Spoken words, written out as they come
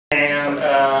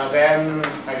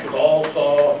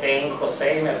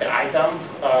ITAMP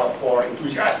for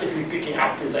enthusiastically picking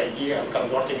up this idea and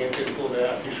converting it into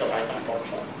the official ITAMP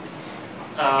function.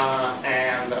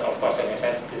 And of course, as I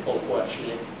said, people who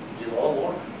actually do all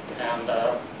work. And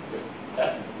with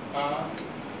that,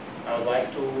 I would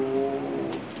like to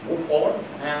move forward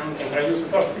and introduce the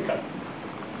first speaker,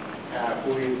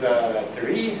 who is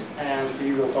Thierry, and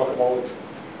he will talk about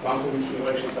quantum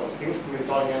simulations of spin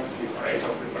Hamiltonians with arrays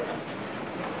of Rydberg.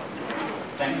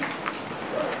 Thanks.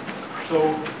 So,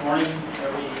 good morning,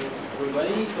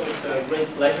 everybody. So it's a great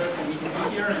pleasure for me to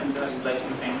be here, and I would like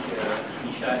to thank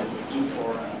Misha and his team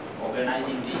for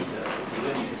organizing this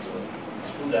event. So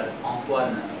it's true that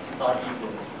Antoine started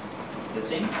the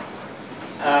thing.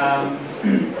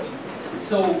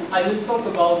 So I will talk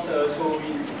about,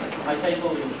 my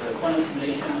title is Quantum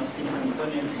Simulation of Spin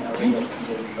Hamiltonians in Array of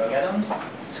Single Rydberg Atoms.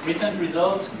 Recent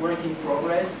results, work in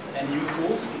progress, and new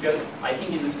tools, because I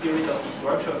think in the spirit of this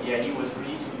workshop, the idea was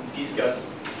really to discuss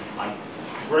like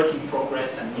work in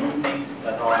progress and new things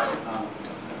that are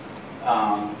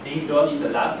being done in the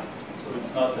lab. So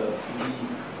it's not fully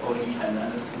polished and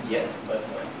understood yet, but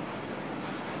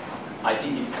I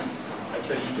think it's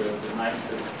actually the nice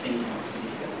thing to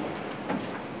discuss.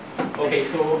 Okay,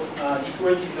 so this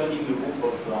work is done in the group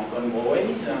of Antoine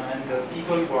always, and the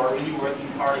people who are really working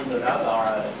hard in the lab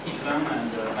are Sylvain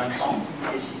and Vincent, two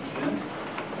PhD students,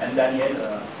 and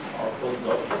Daniel, our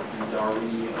postdoc, and they are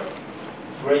really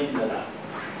great in the lab.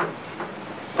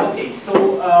 Okay, so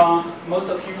most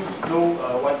of you know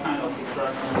what kind of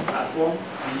experimental platform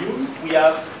we use. We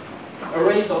have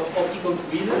arrays of optical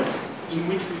tweezers in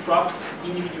which we trap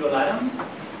individual atoms,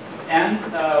 and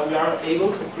we are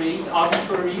able to create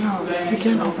arbitrary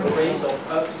two-dimensional arrays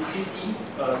of up to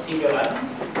 50 single atoms.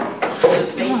 The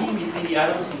spacing between the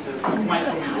atoms is a few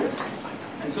micrometers.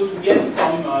 And so to get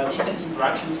some decent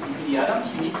interactions between the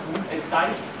atoms, you need to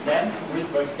excite them to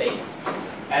Rydberg states.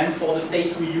 And for the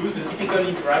states we use, the typical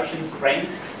interactions range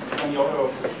on the order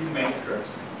of a few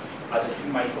meters at a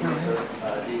few micrometers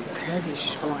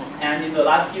distance. And in the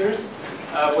last years,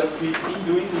 what we've been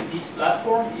doing with this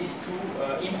platform is to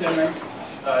implement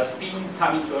spin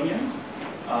Hamiltonians.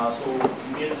 So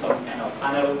we build some kind of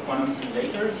analog quantum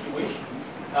simulator, if you wish.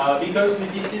 Because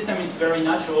with this system, it's very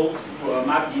natural to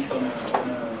map this on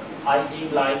an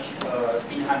ID-like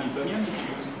spin Hamiltonian if you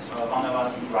use van der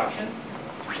Waals interactions,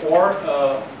 or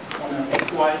on an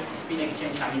XY spin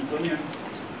exchange Hamiltonian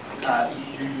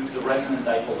if you use the resonant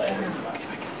dipole layer interaction.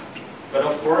 But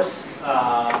of course,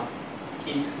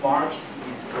 since Mark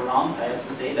is around, I have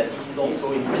to say that this is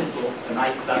also in principle a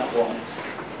nice platform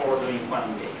for doing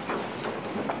quantum gates.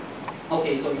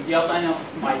 Okay, so the outline of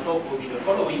my talk will be the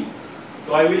following.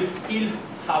 So I will still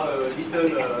have a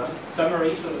little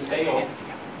summary, so to say, of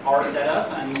our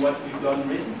setup and what we've done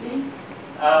recently.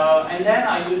 And then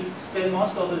I will spend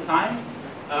most of the time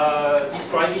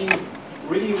describing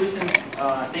really recent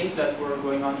things that were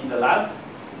going on in the lab.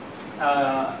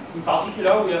 In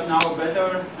particular, we have now a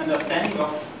better understanding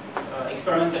of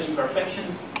experimental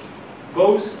imperfections,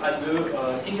 both at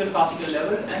the single particle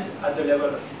level and at the level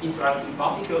of interacting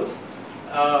particles,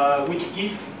 which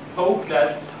give hope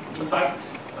that, in fact,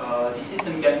 the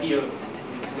system can be a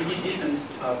really decent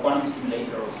quantum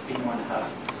simulator of spin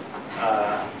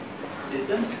 1.5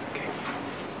 systems.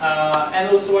 And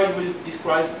also I will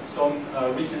describe some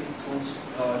recent tools,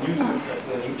 new tools that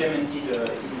were implemented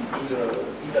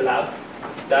in the lab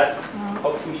that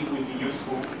hopefully will be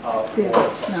useful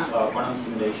for quantum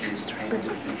simulations in the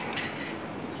future.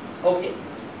 Okay,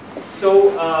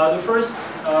 so the first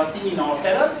thing in our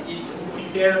setup is to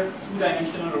prepare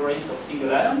two-dimensional arrays of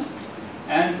single atoms.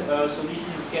 And so this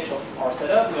is a sketch of our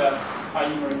setup. We have high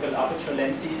numerical aperture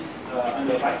lenses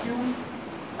under vacuum.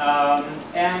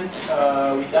 And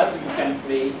with that, we can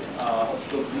create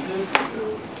optical tweezers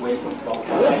with a weight of about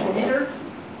 1 micrometer.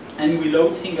 And we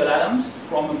load single atoms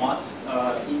from a MOT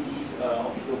in these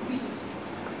optical tweezers.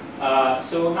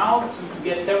 So now, to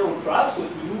get several traps, what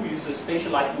we do, we use a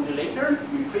spatial light modulator.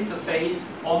 We print a phase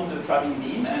on the trapping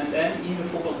beam, and then in the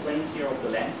focal plane here of the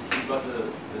lens, you've got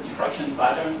the diffraction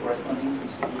pattern corresponding to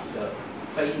this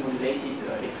phase modulated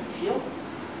electric field.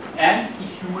 And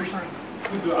if you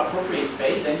put the appropriate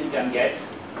phase, then you can get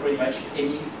pretty much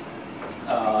any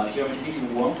geometry you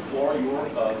want for your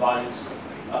various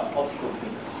optical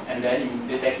tweezers. And then you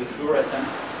detect the fluorescence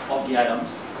of the atoms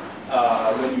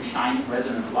when you shine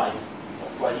resonant light or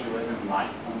quasi-resonant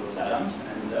light on those atoms.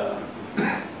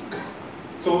 And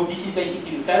so this is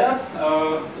basically the setup.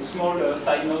 A small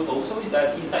side note also is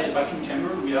that inside the vacuum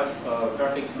chamber we have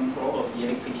perfect control of the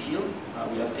electric field.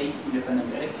 We have 8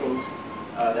 independent electrodes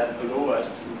that allow us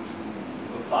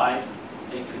to apply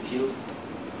electric fields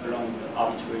along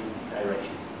arbitrary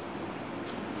directions.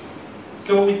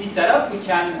 So with this setup, we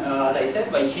can, as I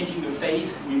said, by changing the phase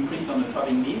we imprint on the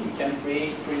traveling beam, we can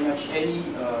create pretty much any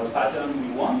pattern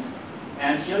we want.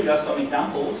 And here you have some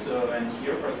examples, and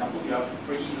here, for example, you have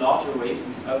pretty large arrays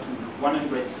with up to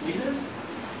 100 tweezers.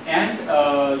 And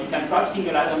you can trap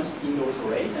single atoms in those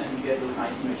arrays, and you get those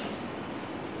nice images.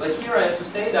 But here I have to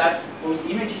say that those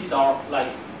images are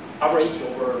like average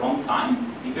over a long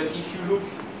time, because if you look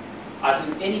at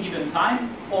any given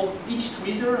time, each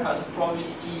tweezer has a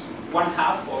probability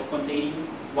 1/2 of containing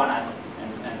one atom,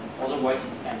 and otherwise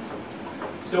it's empty.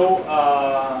 So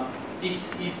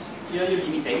this is clearly a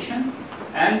limitation,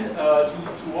 and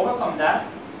to overcome that,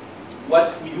 what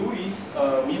we do is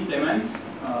we implement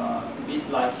a bit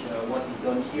like what is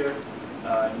done here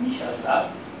in Misha's lab,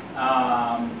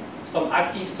 some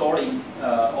active sorting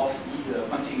of these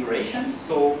configurations.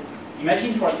 So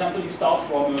imagine, for example, you start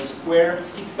from a square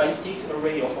 6x6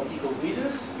 array of optical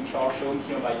tweezers, which are shown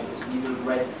here by those little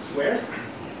red squares.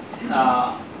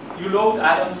 You load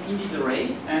atoms in this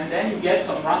array, and then you get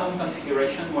some random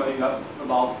configuration where you have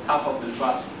about half of the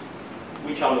traps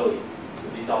which are loaded. So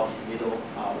these are these little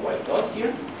white dots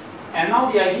here. And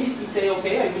now the idea is to say,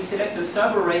 okay, I will select the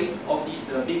sub-array of this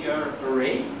bigger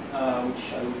array, which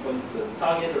I will call the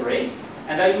target array,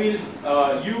 and I will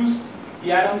use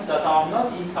the atoms that are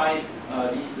not inside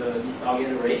this target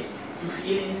array to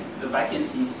fill in the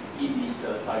vacancies in this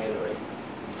target array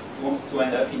to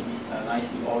end up in this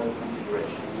nicely ordered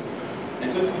configuration.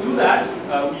 And so to do that,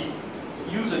 we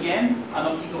use again an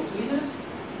optical tweezers,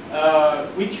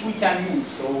 which we can move.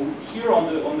 So here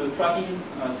on the tracking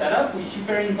setup, we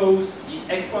superimpose these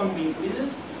extra moving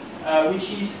tweezers,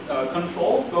 which is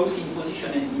controlled both in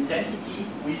position and intensity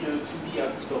with a 2D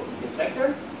acoustic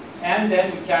deflector. And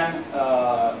then we can,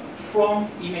 from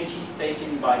images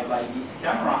taken by this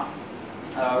camera,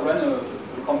 run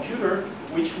a computer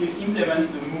which will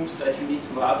implement the moves that you need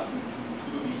to have to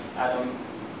do this atom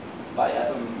by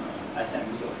atom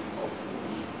assembly of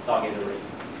this target array.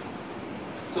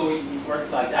 So it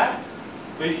works like that.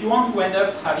 So if you want to end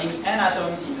up having n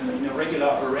atoms in a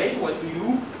regular array, what we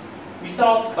do, we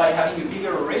start by having a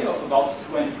bigger array of about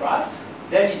 2n traps.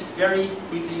 Then it's very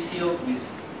quickly filled with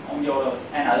on the order of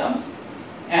n atoms.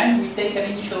 And we take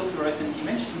an initial fluorescence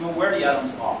image to know where the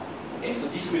atoms are. Okay, so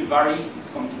this will vary, it's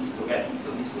completely stochastic,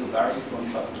 so this will vary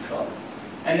from shot to shot.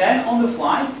 And then on the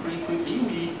fly, pretty quickly,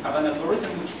 we have an algorithm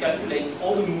which calculates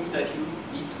all the moves that you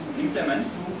need to implement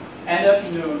to end up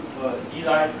in a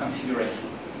desired configuration.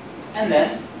 And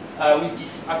then, with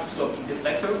this acoustic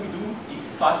deflector, we do this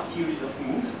fast series of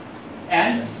moves.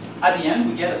 And at the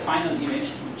end, we get a final image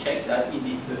to check that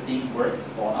indeed the thing worked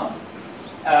or not.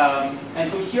 And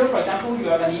so here, for example, you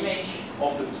have an image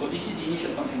of the, so this is the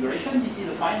initial configuration, this is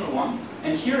the final one.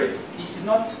 And here, this is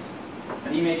not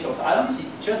an image of atoms,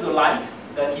 it's just the light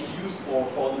that is used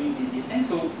for doing this thing.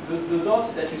 So the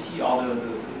dots that you see are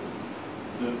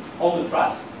all the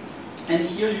traps. And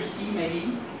here you see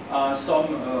maybe some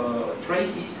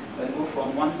traces that go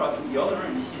from one trap to the other,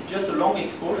 and this is just a long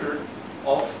exposure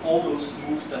of all those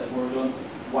moves that were done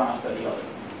one after the other.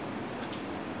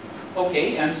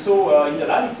 Okay, and so in the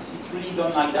lab it's really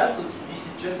done like that. So this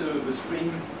is just a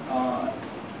screen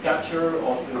capture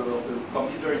of the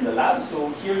computer in the lab. So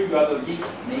here you have a big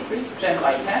matrix, 10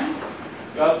 by 10.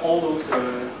 You have all those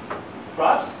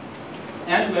traps,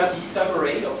 and we have this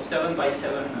subarray of 7 by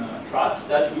 7 traps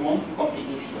that we want to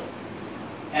completely fill.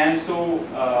 And so,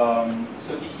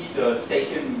 so this is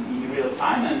taken in real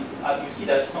time, and you see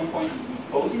that at some point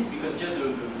it pauses because just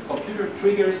the computer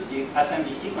triggers the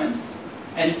assembly sequence,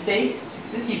 and it takes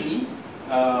successively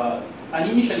an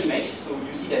initial image. So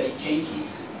you see that it changes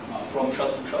from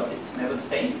shot to shot; it's never the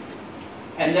same.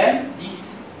 And then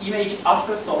this image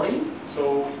after sorting,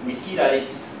 so we see that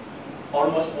it's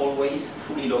almost always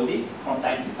fully loaded. From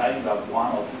time to time, you have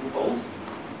 1 or 2 holes.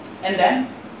 And then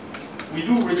we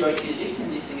do Rydberg physics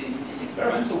in this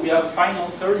experiment. So we have a final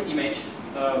third image,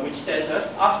 which tells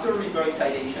us, after Rydberg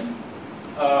excitation,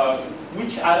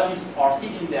 which atoms are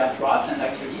still in their traps, and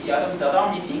actually the atoms that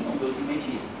are missing on those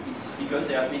images, it's because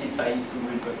they have been excited to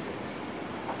Rydberg states.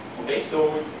 Okay,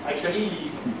 so it's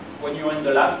actually, when you're in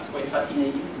the lab, it's quite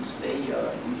fascinating to stay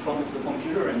in front of the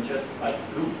computer and just like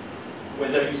look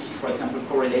whether you see, for example,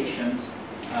 correlations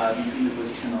between the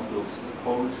position of those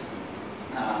holes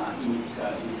in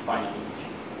this final image.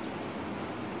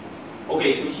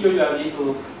 Okay, so here you have a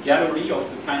little gallery of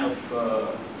the kind of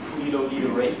fully loaded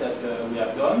arrays that we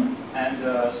have done, and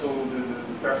so the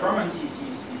performance is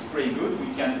pretty good.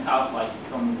 We can have like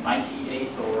from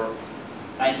 98 or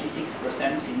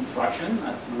 96% in fraction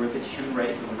at a repetition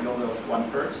rate of the order of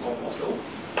 1 Hz or so.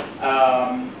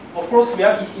 of course, we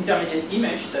have this intermediate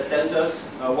image that tells us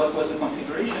what was the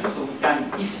configuration, so we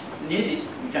can, if needed,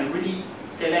 we can really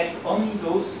select only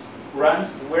those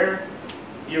runs where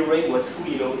the array was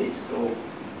fully loaded. So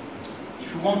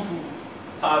if you want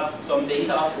to have some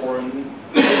data for a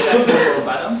number of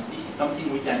atoms, this is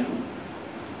something we can do.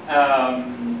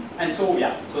 And so,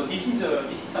 yeah, so this is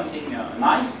something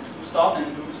nice to start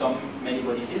and do some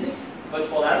many-body physics. But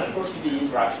for that, of course, you need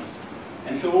interactions.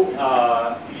 And so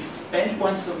you spend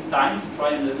quite some time to try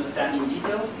and understand in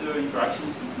details the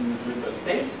interactions between the Rydberg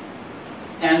states.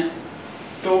 And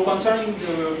so concerning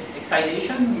the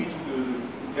excitation, we do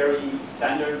a very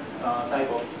standard type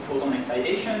of two-photon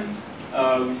excitation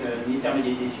with an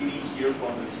intermediate unit here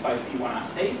for the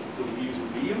 5p1/2 state, so we use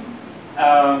a video.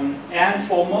 And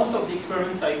for most of the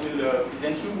experiments I will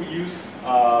present you, we use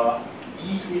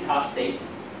D3.5 state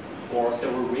for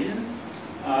several reasons.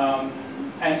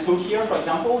 And so here, for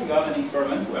example, you have an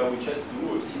experiment where we just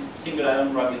do a single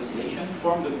atom gravity oscillation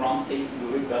from the ground state to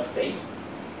the Rydberg state.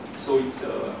 So it's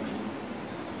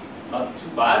not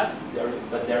too bad,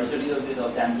 but there is a little bit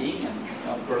of damping and it's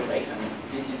not perfect. And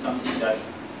this is something that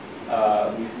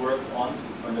we've worked on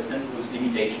to understand those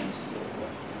limitations. So,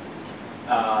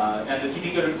 and the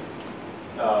typical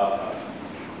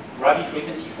gravity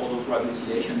frequency for those gravity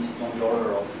oscillations is on the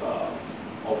order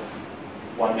of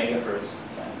 1 megahertz.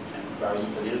 Vary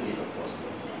a little bit, of course,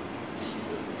 but this is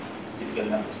the typical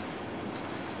numbers.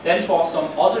 Then for some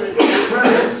other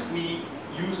experiments, we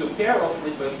use a pair of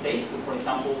Rydberg states, so for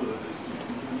example, the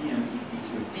 62D and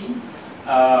 63P,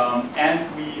 and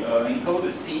we encode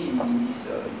the spin in this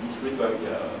Rydberg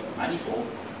manifold.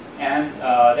 And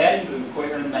then the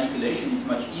coherent manipulation is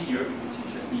much easier because you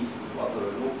just need to have a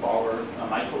low power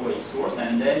microwave source,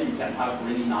 and then you can have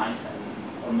really nice and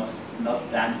almost not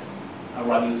damped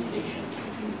radio oscillations.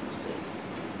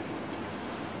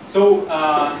 So,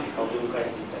 how do you guys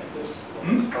detect this?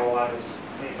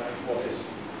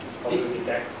 How do you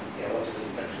detect? Yeah, what is the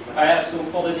detection? So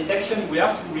for the detection, we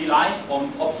have to rely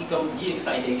on optical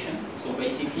de-excitation. So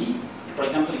basically, for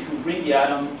example, if you bring the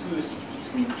atom to the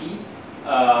 63P,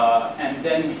 and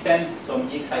then we send some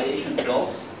de-excitation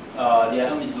pulse, the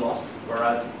atom is lost.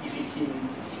 Whereas if it's in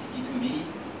 62D,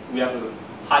 we have a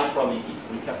high probability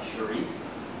to recapture it.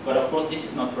 But of course, this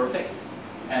is not perfect,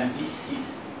 and this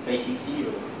is basically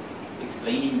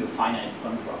explaining the finite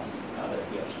contrast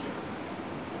that we have here.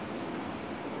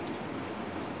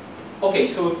 Okay,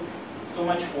 so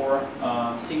much for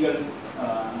single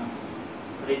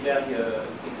Rydberg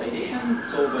excitation.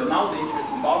 So, but now the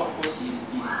interesting part, of course, is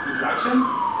interactions.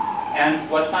 And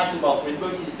what's nice about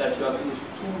Rydberg is that you have those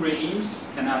two regimes.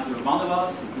 You can have the van der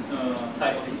Waals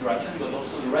type of interaction, but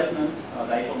also the resonant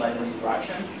dipole-dipole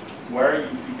interaction, where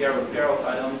you prepare a pair of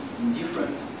atoms in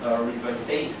different Rydberg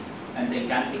states, and they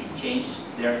can exchange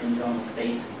their internal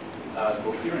states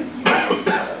coherently with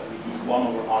this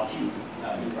 1/r³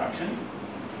 interaction.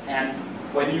 And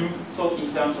when you talk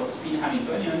in terms of spin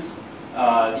Hamiltonians,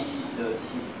 this is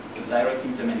a direct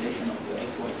implementation of the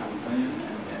XY Hamiltonian.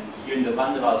 And here in the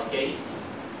van der Waals case,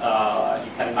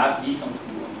 you can map this onto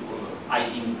an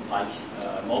Ising-like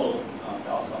model.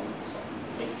 There are some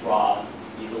extra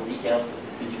little details, but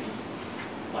essentially it's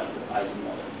like the Ising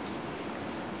model.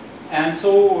 And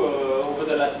so over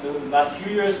the last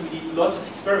few years, we did lots of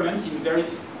experiments in very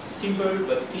simple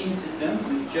but clean systems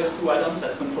with just two atoms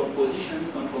that control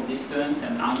position, control distance,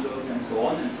 and angles, and so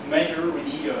on, and to measure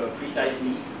really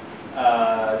precisely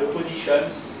the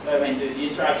positions, the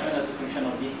interaction as a function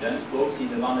of distance, both in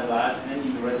the van der Waals and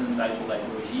in the resonant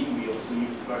dipole-dipole regime. We also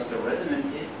use cluster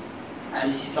resonances,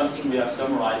 and this is something we have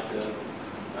summarized in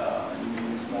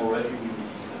a small review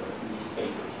in this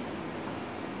paper.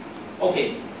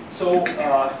 Okay. So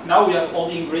now we have all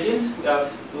the ingredients. We have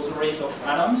those arrays of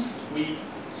atoms. We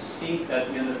think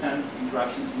that we understand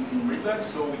interactions between Rydberg,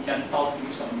 so we can start to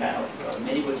do some kind of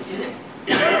many-body physics.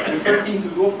 And the first thing to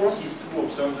do, of course, is to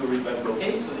observe the Rydberg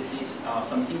blockade. So this is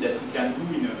something that we can do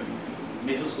in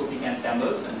mesoscopic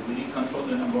ensembles and really control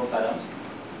the number of atoms.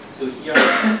 So here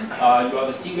you have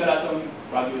a single atom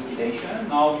radio oscillation.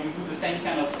 Now you do the same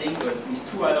kind of thing, but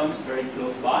with two atoms very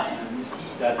close by, and you see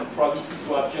that the probability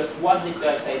to have just one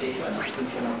Rydberg excitation as a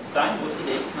function of time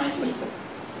oscillates nicely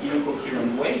in a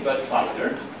coherent way, but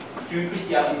faster. If you increase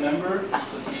the atom number,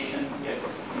 this oscillation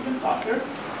gets even faster.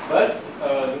 But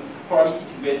the probability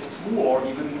to get two or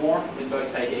even more Rydberg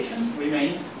excitations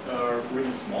remains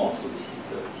really small. So this is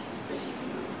basically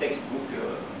the textbook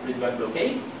Rydberg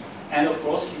blockade. And of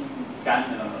course, you can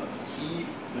see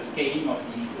the scaling of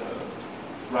this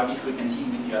gravity frequency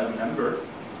with the atom number,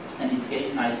 and it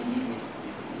scales nicely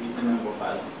with the number of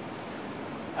atoms.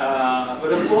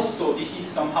 But of course, so this is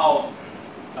somehow,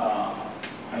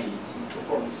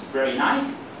 very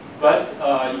nice, but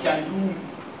you can do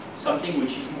something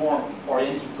which is more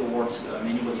oriented towards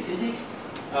many-body physics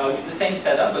with the same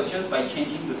setup, but just by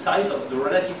changing the size of the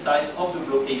relative size of the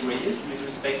blockade radius with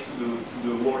respect to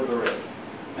the wall array.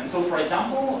 And so, for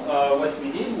example, what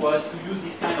we did was to use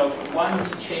this kind of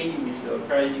 1D chain with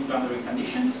periodic boundary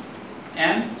conditions,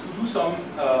 and to do some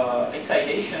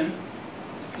excitation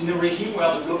in a regime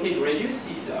where the blockade radius,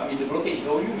 the blockade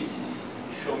volume is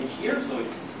shown here, so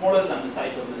it's smaller than the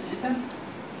size of the system.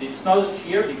 It's not a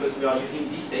sphere because we are using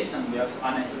these states and we have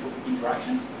anisotropic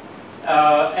interactions.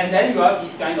 And then you have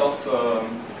this kind of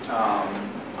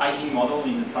Ising model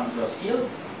in the transverse field.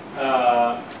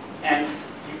 And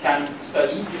you can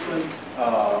study different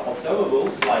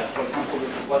observables, like, for example,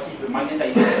 what is the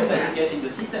magnetization that you get in the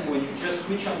system when you just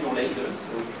switch on your lasers,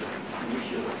 so it's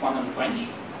a quantum quench.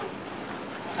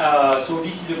 So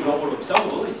this is a global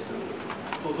observable. It's the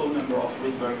total number of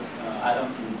Rydberg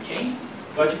atoms in the chain.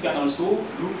 But you can also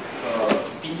look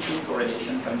spin-spin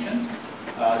correlation functions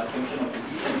as a function of the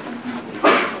distance between the.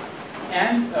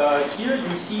 And here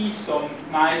you see some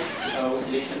nice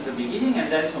oscillations at the beginning, and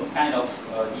then some kind of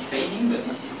dephasing, but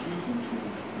this is due to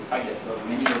the fact that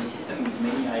many-body system with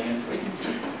many eigen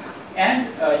frequencies. And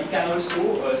you can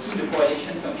also see the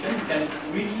correlation function. You can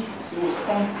really see a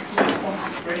strong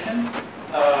expression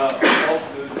of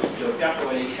this pair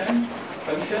correlation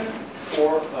function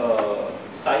for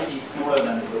sizes smaller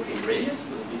than the blockade radius.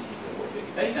 So this is what you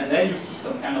expect. And then you see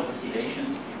some kind of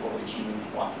oscillations before reaching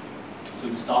 1. So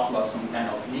you start to have some kind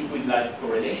of liquid-like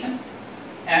correlations.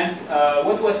 And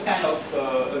what was kind of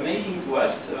amazing to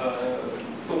us,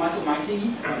 Tommaso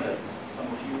Mancini, that some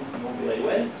of you know very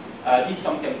well, did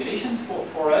some calculations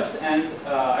for us. And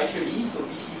actually, so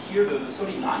this is here the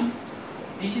solid lines.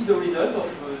 This is the result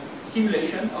of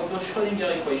simulation of the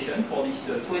Schrödinger equation for this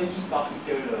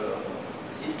 20-particle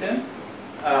system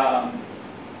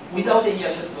without any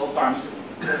adjustable parameter.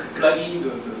 Just plugging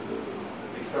the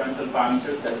experimental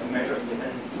parameters that we measure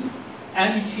independently,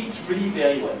 and it fits really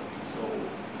very well. So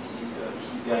this is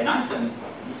very nice, and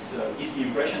this gives the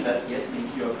impression that yes, maybe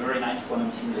you have a very nice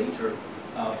quantum simulator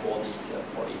for this thing.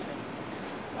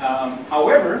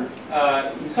 However,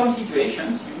 in some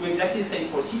situations, you do exactly the same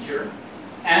procedure,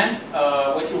 and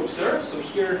what you observe, so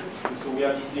here, so we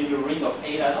have this little ring of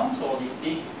 8 atoms, or this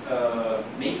big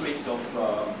matrix of,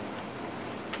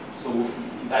 so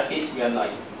in that case we had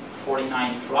like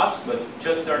 49 traps, but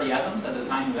just 30 atoms at the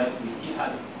time we still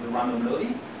had the random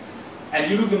loading.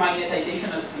 And you look at the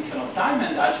magnetization as a function of time,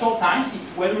 and at short times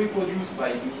it's well reproduced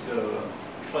by this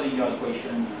Schrödinger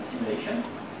equation simulation.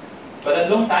 But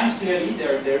at long times, clearly,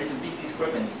 there is a big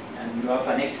discrepancy, and you have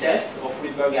an excess of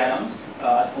Rydberg atoms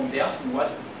as compared to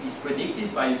what is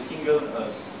predicted by a single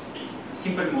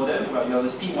simple model where you have a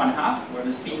spin 1/2, where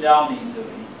the spin down is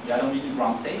the atom in the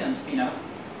ground state, and spin up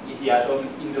is the atom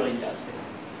in the Rydberg state.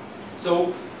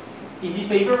 So in this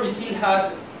paper, we still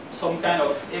had some kind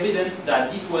of evidence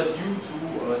that this was due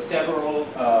to several,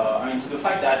 to the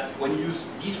fact that when you use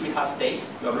these rehab states,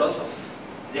 you have lots of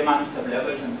Zeeman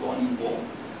sublevels and so on involved.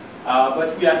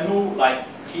 But we had no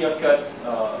clear-cut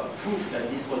proof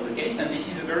that this was the case, and this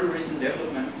is a very recent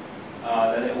development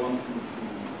that I want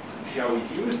to share with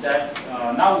you, is that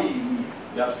now we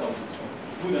have some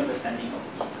good understanding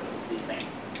of this thing.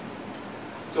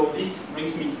 So this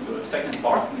brings me to the second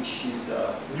part, which is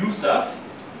new stuff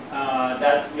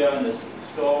that we have understood.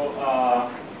 So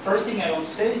first thing I want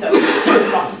to say is that at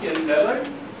the particle level,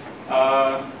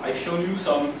 I've shown you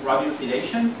some Rabi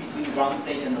oscillations between ground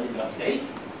state and Rydberg state.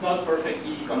 It's not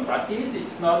perfectly contrasted,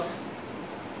 it's not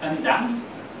undamped.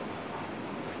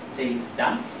 Say it's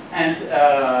damped. And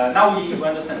now we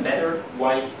understand better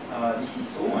why this is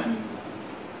so, and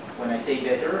when I say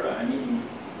better, I mean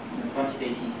in a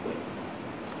quantitative way.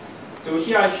 So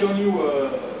here I've shown you a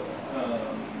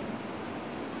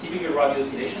typical Rabi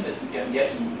oscillation that we can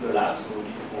get in the lab, so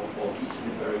for this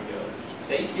Rydberg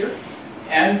state here.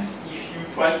 And if you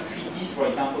try to fit this, for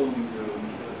example, with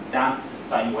a damped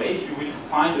sine wave, you will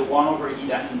find a 1/e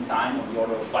damping time of the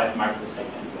order of 5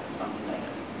 microseconds or something like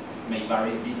that. It may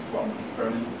vary a bit from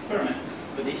experiment to experiment,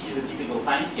 but this is a typical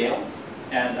time scale.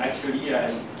 And actually,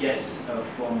 I guess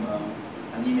from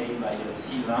an email by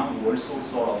Sylvain, who also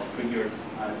sort of triggered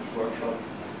this workshop,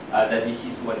 that this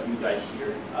is what you guys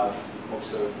here have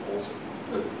observed also.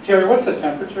 Thierry, what's the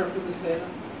temperature for this data?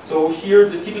 So here,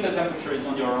 the typical temperature is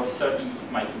on the order of 30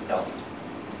 microkelvin.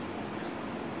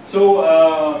 So,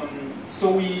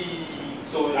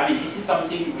 this is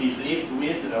something we've lived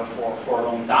with for a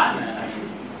long time, and I mean,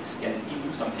 you can still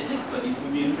do some physics, but it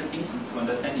would be interesting to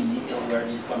understand in detail where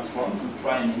this comes from, to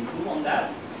try and improve on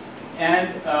that.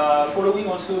 And following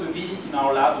also the visit in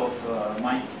our lab of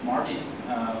Mike Mark, Martin,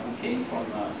 who came from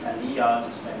Sandia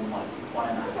to spend like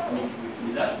 1.5 weeks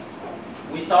with us.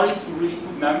 We started to really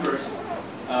put numbers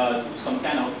to some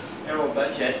kind of error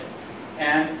budget.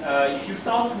 And if you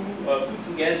start to put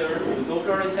together the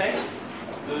Doppler effect,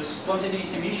 the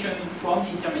spontaneous emission from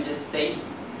the intermediate state,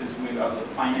 because we have a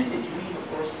finite detuning, of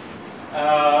course,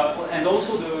 and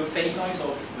also the phase noise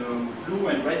of the blue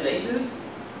and red lasers,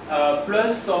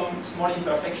 plus some small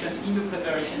imperfection in the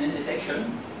preparation and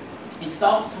detection, it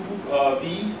starts to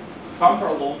be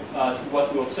comparable to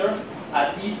what we observe,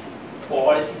 at least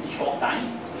for relatively short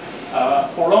times.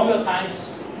 For longer times,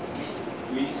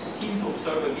 we seem to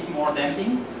observe a bit more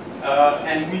damping,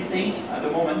 and we think at the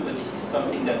moment, but this is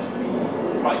something that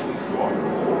we try to explore,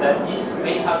 that this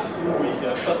may have to do with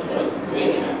shot-to-shot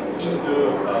fluctuation in the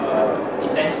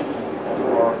intensity of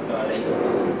our laser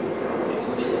pulses. Okay,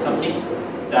 so this is something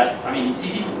that, I mean, it's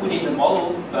easy to put in the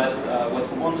model, but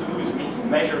what we want to do is we need to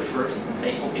measure first and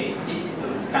say, okay, this is the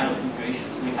kind of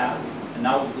fluctuations we have, and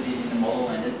now we put it in the model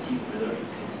and let's see whether it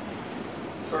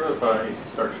fits. Sort of AC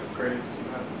starship grades, do you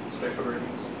have spectral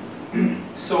ratings?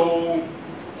 So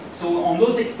on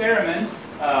those experiments,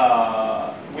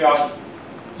 we are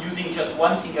using just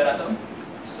one single atom.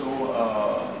 So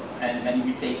and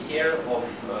we take care of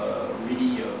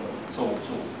really so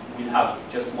we'll have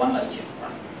just one light shift,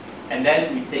 right? And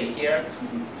then we take care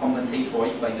to compensate for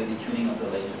it by the detuning of the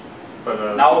laser.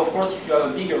 But, now, of course, if you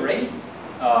have a big array, you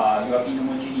have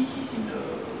inhomogeneities in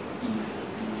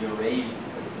the array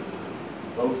because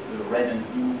both the red and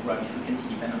blue Rabi frequency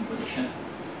depend on position.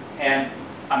 And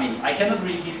I mean, I cannot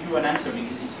really give you an answer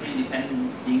because it's really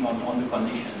depending on the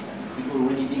conditions. And if we do a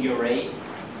really big array,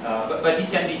 but it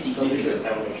can be significant. So this is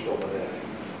averaged over there.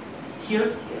 Here?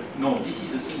 Yeah. No, this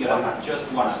is a single atom, just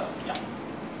one atom. Yeah.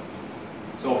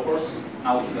 So of course,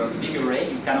 now if you have a big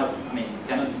array, you cannot, I mean, you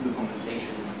cannot do the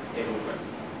compensation everywhere.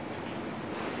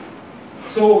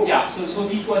 So yeah, so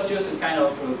this was just a kind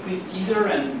of quick teaser,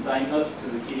 and I'm not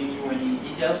giving you any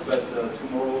details, but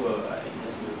tomorrow I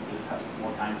guess we'll have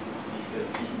more time to discuss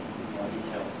this in more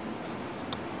details.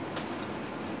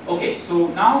 Okay, so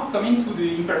now coming to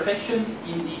the imperfections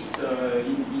in this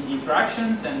in the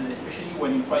interactions, and especially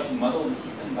when you try to model the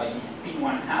system by this spin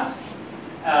 1/2.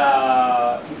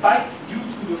 In fact, due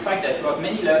to the fact that you have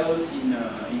many levels in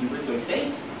Rydberg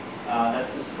states,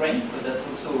 that's a strength, but that's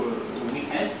also a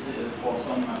weakness for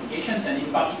some applications, and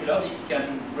in particular, this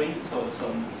can bring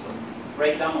some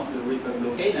breakdown of the Rydberg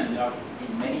blockade, and there have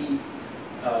been many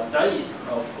studies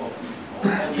of this,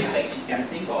 all the effects you can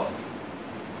think of.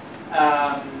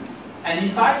 And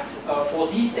in fact, for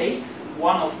these states,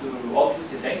 one of the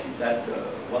obvious effects is that,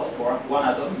 well, for one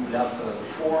atom, you will have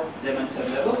 4 Zeeman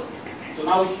sublevels. So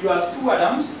now if you have 2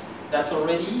 atoms, that's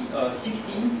already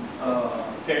 16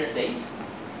 pair states.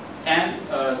 And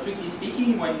strictly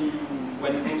speaking,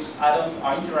 when those atoms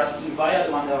are interacting via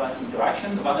the Van der Waals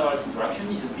interaction, the Van der Waals interaction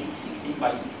is a big 16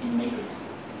 by 16 matrix.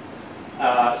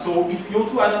 So if your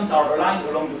 2 atoms are aligned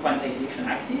along the quantization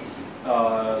axis,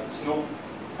 it's no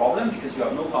problem because you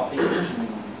have no coupling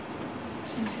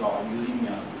since you are using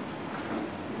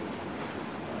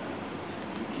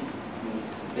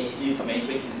basically the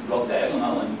matrix is block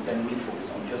diagonal and you can really focus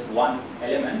on just one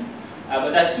element.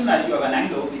 But as soon as you have an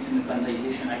angle between the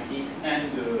quantization axis and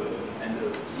the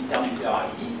internuclear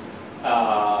axis,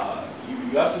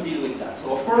 you have to deal with that.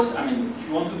 So of course, I mean, if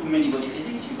you want to do many body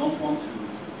physics, you don't want to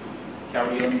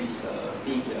carry on this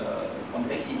big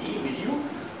complexity with you.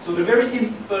 So the very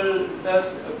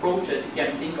simplest approach that you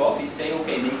can think of is say,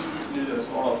 okay, maybe this will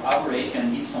sort of average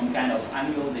and give some kind of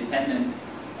angle dependent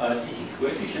C6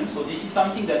 coefficient. So this is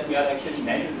something that we had actually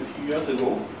measured a few years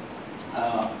ago.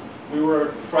 We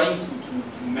were trying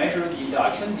to measure the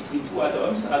interaction between 2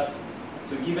 atoms at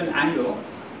a given angle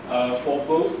for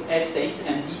both S states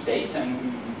and D states, and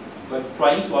but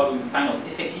trying to have a kind of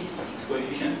effective C6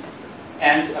 coefficient.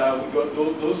 And we got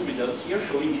those results here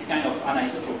showing this kind of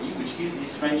anisotropy, which gives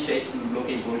this strange shape to the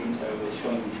blockade volumes I was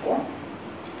showing before.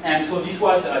 And so this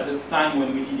was at the time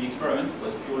when we did the experiment, it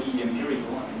was purely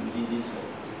empirical, and we did this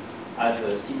as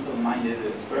a simple-minded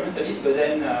experimentalist. But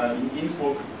then in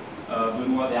Innsbruck,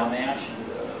 Benoît Vermersch and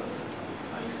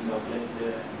Alexander Blef,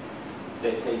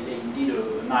 they did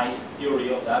a nice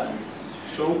theory of that and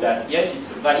showed that yes, it's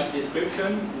a valid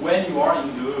description when you are in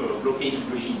the blockaded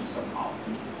regime somehow.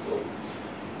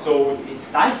 So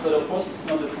it's nice, but of course it's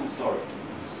not the full story.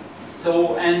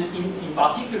 So, and in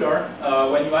particular,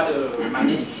 when you add a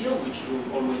magnetic field, which you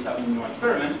always have in your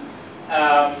experiment,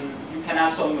 you can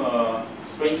have some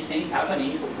strange things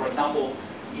happening. So for example,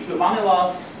 if the Van der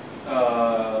Waals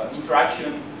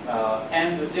interaction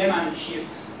and the Zeeman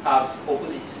shifts have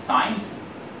opposite signs,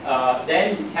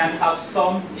 then you can have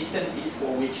some distances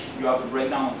for which you have a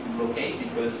breakdown of the locate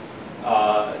because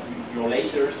your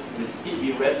lasers will still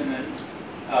be resonant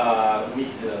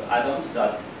with atoms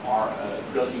that are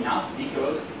close enough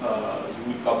because you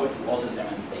will couple to other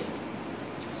Zeeman states.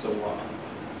 So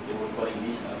they were calling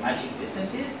these magic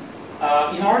distances.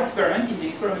 In our experiment, in the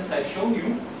experiments I've shown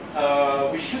you,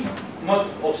 we should not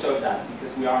observe that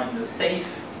because we are in the safe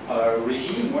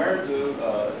regime where the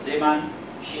Zeeman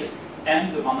shifts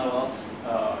and the van der Waals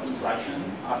interaction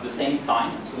have the same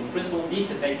sign. So in principle,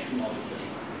 this effect should not occur.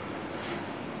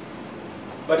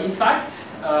 But in fact,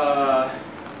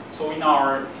 so in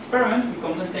our experiment, we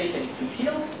compensate electric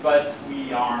fields, but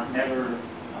we are never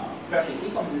perfectly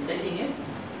compensating it.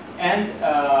 And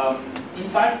in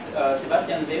fact,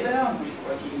 Sebastian Weber, who is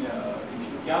working in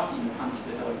Stuttgart in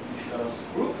Hans-Peter Fischer's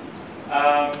group,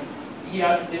 he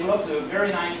has developed a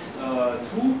very nice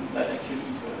tool that actually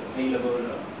is available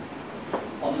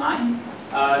online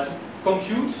to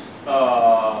compute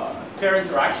pair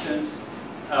interactions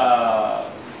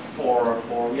for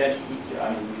realistic,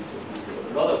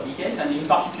 with a lot of details, and in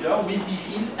particular with B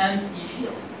field and E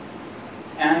field.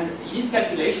 And he did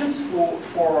calculations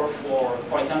for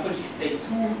example, if you take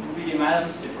two rubidium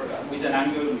atoms with an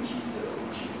angle which is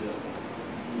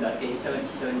in that case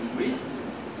 77 degrees, this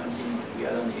is something we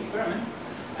had on the experiment.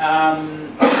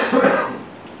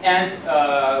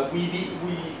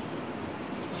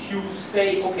 If you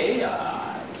say, okay,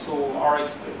 so our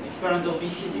experimental B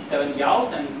field is 7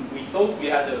 Gauss, and we thought we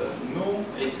had no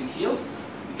electric field.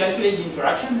 You calculate the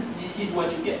interactions, this is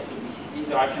what you get. So this is the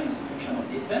interaction as a function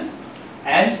of distance.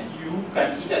 And you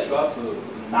can see that you have a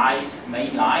nice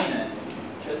main line and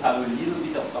just have a little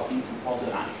bit of coupling to other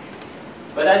lines.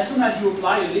 But as soon as you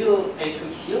apply a little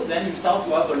electric field, then you start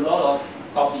to have a lot of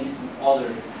couplings to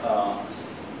other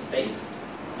states.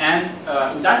 And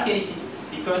in that case, it's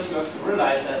because you have to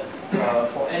realize that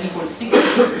for n equals 60,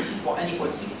 this is for n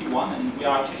equals 61, and we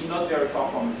are actually not very far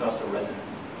from the first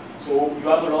resonance. So you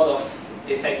have a lot of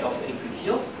effect of electric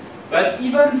fields. But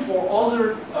even for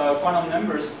other quantum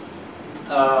numbers,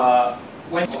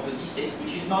 when of the D states,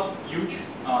 which is not huge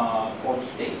for D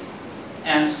states,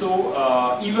 and so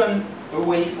even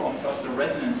away from first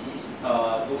resonances,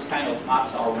 those kind of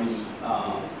maps are really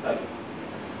valuable.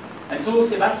 And so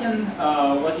Sebastian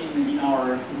was in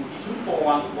our institute for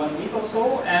one week or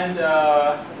so, and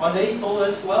one day he told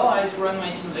us, well, I've run my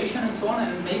simulation and so on,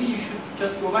 and maybe you should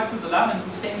just go back to the lab and do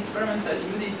the same experiments as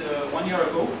you did 1 year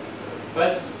ago.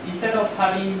 But instead of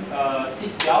having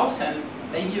 6 Gauss and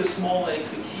maybe a small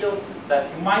electric field that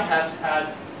you might have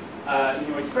had in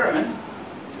your experiment,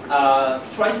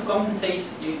 try to compensate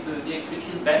the electric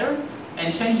field better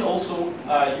and change also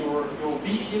your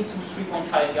B field to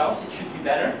 3.5 Gauss. It should be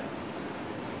better.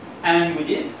 And we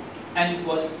did, and it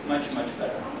was much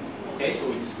better. Okay,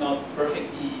 so it's not perfect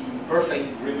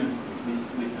agreement with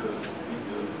the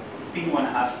spin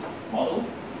 1/2 model,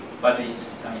 but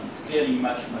it's clearly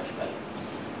much better.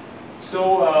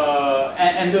 So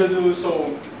so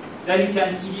then you can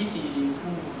see this in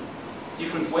two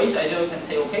different ways. Either you can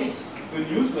say, okay, it's good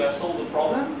news, we have solved the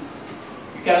problem.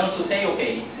 You can also say,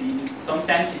 okay, it's in some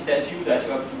sense it tells you that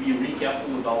you have to be really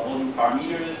careful about all your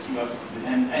parameters.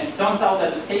 And it turns out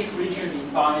that the safe region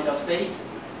in parameter space,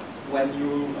 when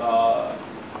you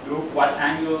look what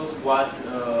angles, what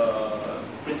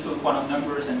principal quantum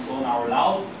numbers and so on are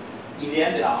allowed, in the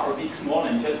end they are a bit small.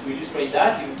 And just to illustrate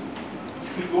that,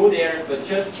 if we go there but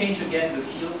just change again the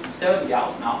field to 7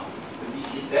 Gauss now,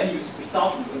 then we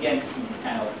start to again see this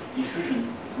kind of diffusion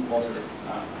to other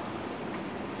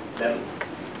levels.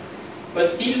 But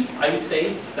still, I would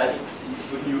say that it's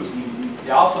good news.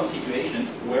 There are some situations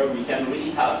where we can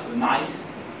really have a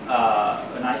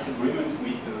nice agreement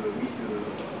with the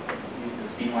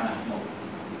spin 1/2 model.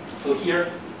 So here,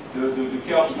 the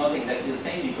curve is not exactly the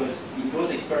same because in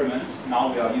those experiments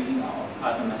now we are using our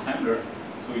atom assembler,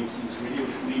 so it's really a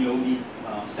fully loaded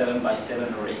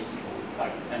 7x7 array. So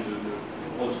and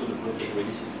also the blockade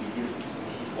radius is really different. So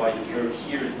this is why the curve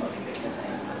here is not exactly the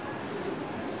same.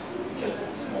 Just a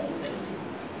small thing.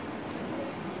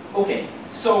 Okay,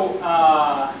 so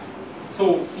so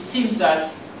it seems that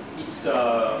it's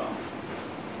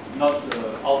not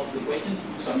out of the question to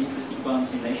do some interesting quantum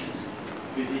simulations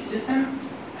with this system,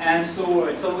 and so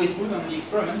it's always good on the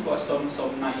experiment to have some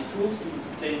nice tools to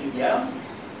play with the atoms.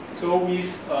 So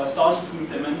we've started to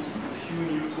implement a few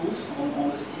new tools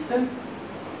on the system,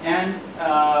 and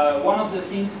one of the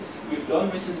things we've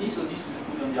done recently, so this was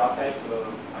put on the archive,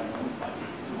 I don't know, like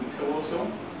 2 weeks ago or so,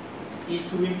 is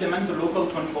to implement a local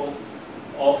control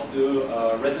of the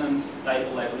resonant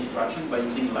dipole-dipole interaction by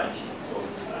using light shift. So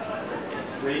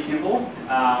it's really simple,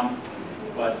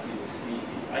 but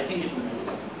I think it will be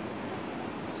good.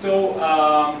 So,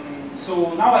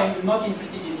 so now I'm not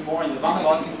interested anymore in the van der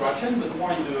Waals interaction, but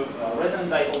more in the resonant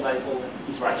dipole-dipole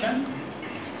interaction.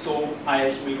 So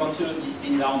I will consider this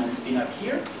spin down and spin up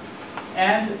here.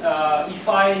 And if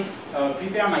I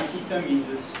prepare my system in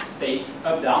this state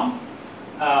up-down,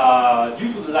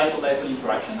 due to the dipole-dipole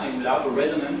interaction, I will have a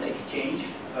resonant exchange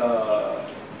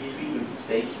between the two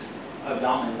states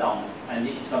up-down and down. And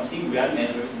this is something we had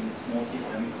measured in a small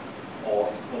system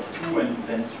of 2 and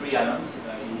then 3 atoms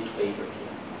in this paper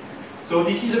here. So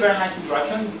this is a very nice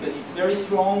interaction because it's very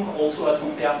strong also as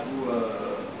compared to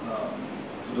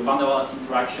the van der Waals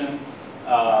interaction.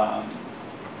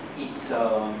 It's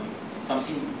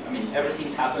something, I mean,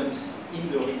 everything happens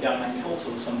in the Rydberg manifold,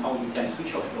 so somehow you can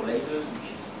switch off your lasers, which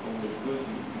is always good. You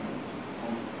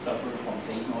don't suffer from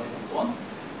phase noise and so on.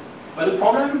 But the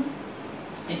problem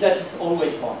is that it's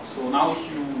always on. So now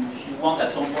if you want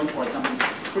at some point, for example, to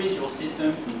freeze your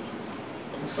system to do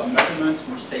some measurements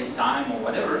which take time or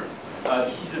whatever,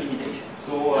 this is a limitation.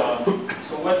 So,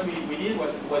 so what we did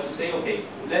was to say, okay,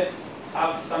 let's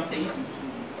have something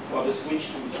to have a switch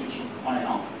to switch it on and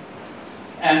off.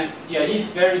 And the idea is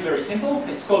very, very simple.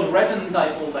 It's called resonant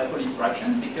dipole-dipole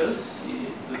interaction because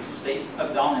the two states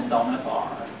up-down and down-up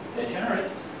are degenerate.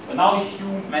 But now if you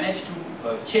manage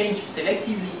to change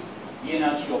selectively the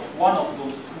energy of one of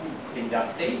those two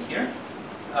Rydberg states here,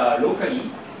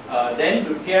 locally, then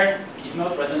the pair is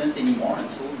not resonant anymore, and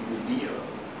so you will be,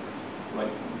 well,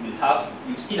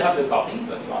 you still have the coupling,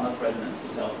 but you are not resonant,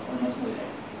 so there's almost no effect.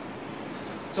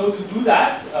 So to do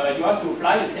that, you have to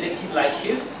apply a selective light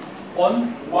shift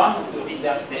on one of the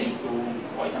Rydberg states, so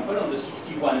for example on the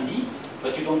 61D,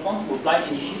 but you don't want to apply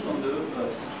any shift on the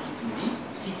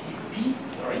 62P,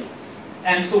 sorry.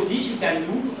 And so this you can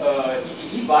do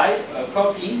easily by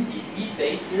coupling this D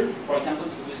state here, for example,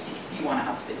 to the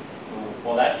 61.5 state. So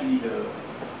for that you need a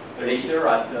laser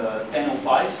at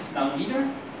 1005 nanometer,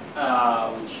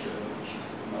 which is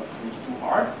not too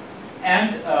hard.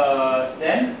 And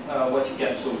then what you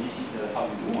can, so this is how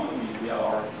we do. We have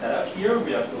our setup here.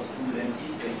 We have those two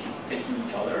lenses facing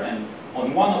each other, and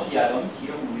on one of the atoms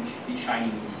here we will be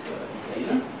shining this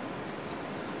laser.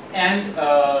 And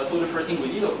so the first thing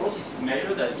we did, of course, is to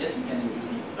measure that yes, we can use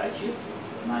this light shift. So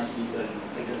it's a nice little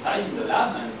exercise in the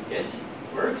lab, and yes,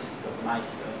 it works. Got a nice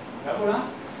parabola.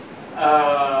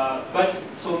 But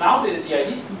so now the idea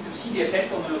is to see the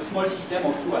effect on a small system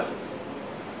of two atoms.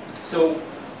 So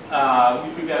we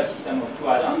prepare a system of two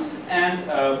atoms, and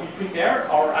we prepare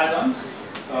our atoms,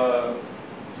 the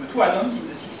two atoms in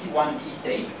the 61D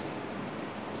state.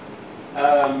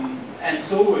 And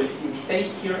so in the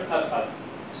state here, up.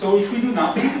 So if we do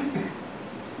nothing,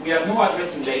 we have no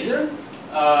addressing laser.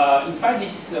 In fact,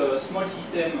 this small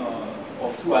system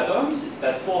of two atoms,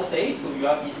 that's 4 states, so you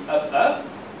have this up,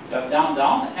 you have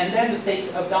down, and then the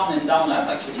states up, down, and down, up,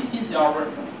 actually, since they are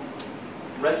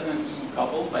resonantly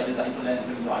coupled by the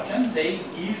dipole interaction, they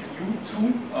give you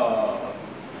two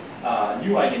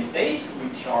new eigenstates,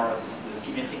 which are the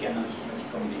symmetric and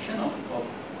anti-symmetric combination of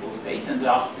those states, and they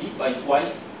are split by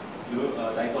twice the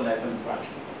dipole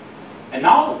interaction. And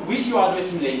now, with your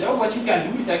addressing laser, what you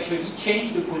can do is actually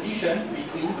change the position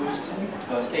between those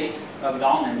two states up,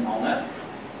 down, and down, up.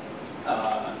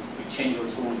 If we change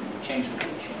also, we change the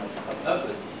position of up,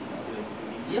 but this is not a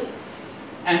big deal.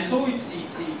 And so it's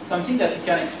something that you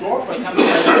can explore, for example,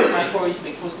 by microwave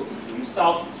spectroscopy. So you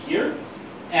start here,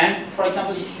 and for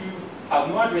example, if you have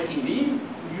no addressing beam,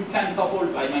 you can couple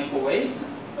by microwaves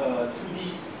to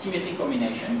this symmetric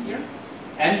combination here,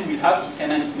 and we will have this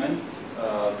enhancement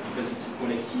because it's a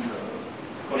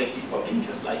collective coupling,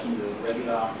 just like in the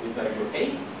regular Rydberg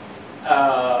blockade.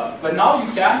 But now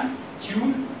you can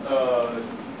tune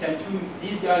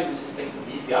this guy with respect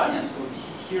to this guy, and so this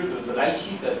is here the light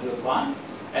shift that we apply.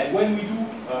 And when we do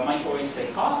microwave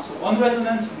spectra, so on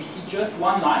resonance we see just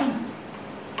one line,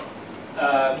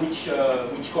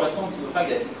 which corresponds to the fact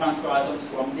that you transfer atoms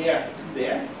from there to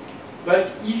there.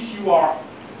 But if you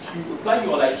apply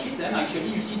your light shift, then actually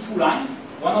you see two lines.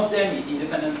 One of them is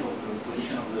independent of the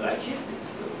position of the light shift. It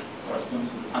corresponds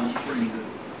to the transition in the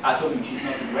atom which is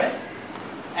not at rest.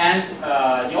 And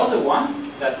the other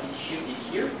one that is shifted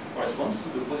here corresponds to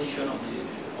the position of the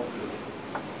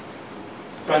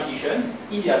transition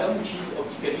in the atom which is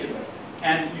optically at rest.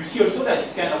 And you see also that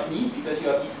it's kind of neat because you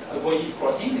have this avoided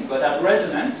crossing, but at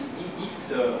resonance,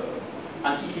 this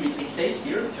anti-symmetric state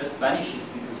here just vanishes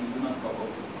because you do not couple.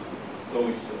 So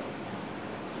it's,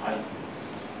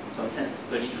 in some sense,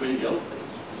 very trivial, but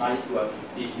it's nice to have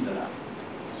this in the lab.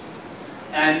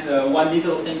 And one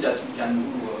little thing that we can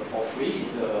do for free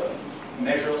is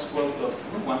measure square root of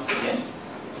 2 once again,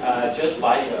 just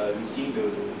by looking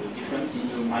the difference difference in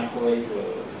the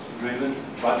microwave-driven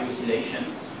radio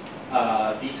oscillations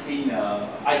between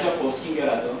either for a single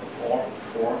atom or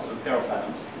for a pair of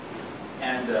atoms,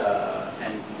 and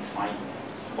we find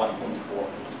 1.4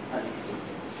 as explained.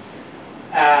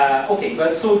 Okay,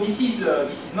 but so this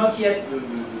is not yet the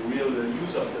real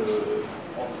use of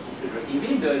this addressing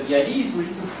beam. The idea is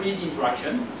really to freeze the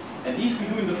interaction, and this we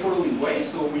do in the following way.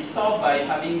 So we start by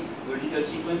having a little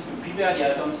sequence to prepare the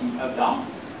atoms in up-down,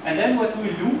 and then what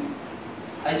we'll do,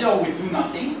 either we'll do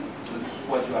nothing. So this is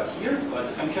what you have here. So as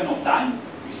a function of time,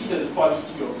 you see that the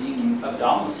probability of being in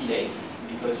up-down oscillates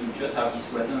because you just have this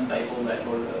resonant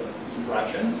dipole-dipole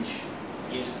interaction, which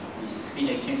gives this spin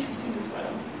exchange between the two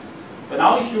atoms. But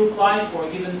now if you apply for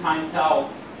a given time tau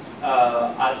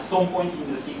at some point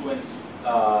in the sequence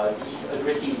this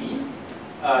addressing beam,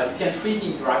 you can freeze the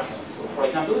interaction. So for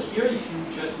example, here if you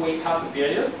just wait half a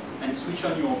period and switch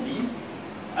on your beam,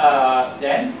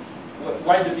 then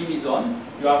while the beam is on,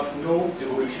 you have no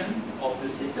evolution of the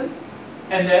system.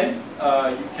 And then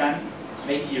you can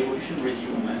make the evolution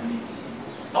resume and it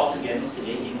starts again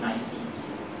oscillating nicely.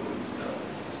 So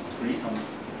it's really some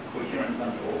coherent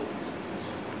control.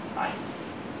 Nice.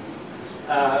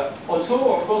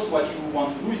 Also, of course, what you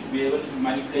want to do is to be able to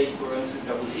manipulate coherent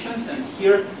superpositions, and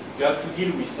here you have to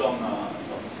deal with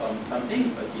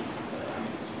something, but it's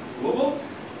doable.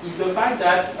 Is the fact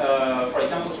that, for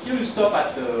example, here you stop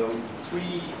at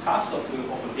 3/2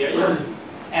 of a period,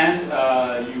 and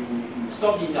you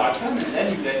stop the interaction, and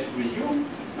then you let it resume.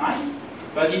 It's nice,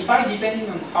 but in fact, depending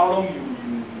on how long you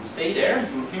stay there,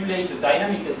 you accumulate a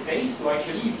dynamical phase. So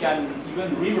actually, you can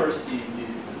even reverse the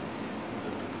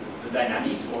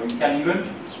dynamics, or you can even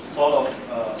sort of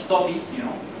stop it,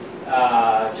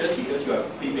 just because you have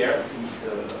prepared this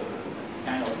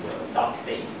kind of dark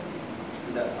state.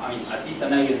 I mean, at least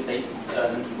an eigenstate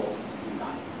doesn't evolve in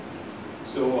time.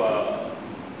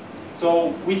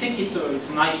 So we think it's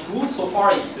a nice tool. So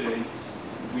far,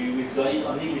 we've done it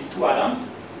only with 2 atoms,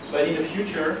 but in the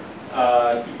future,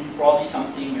 it will be probably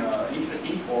something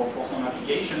interesting for some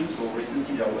applications. So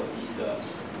recently there was this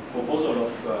proposal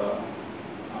of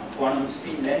quantum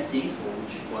spin lensing,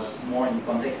 which was more in the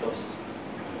context of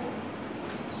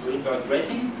Rydberg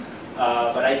tracing.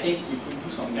 But I think we could do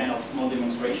some kind of small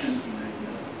demonstrations in a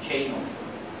chain of a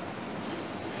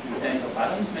few tens of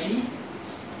atoms, maybe,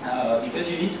 because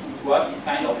you need to have this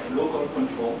kind of local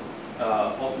control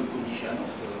of the position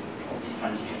of this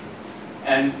transition.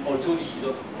 And also, this is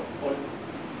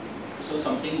also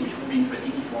something which would be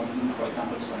interesting if you want to do, for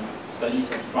example, some studies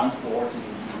of transport,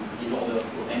 disorder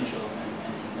potentials, and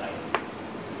things like that.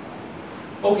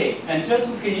 Okay, and just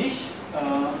to finish,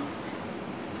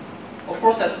 of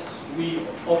course, we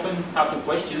often have the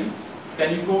question, can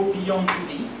you go beyond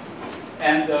 2D?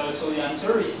 And so the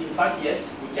answer is, in fact,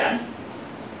 yes, we can.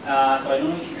 So I don't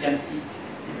know if you can see it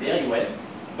very well,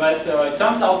 but it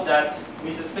turns out that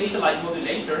with a spatial light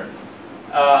modulator,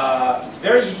 it's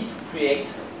very easy to create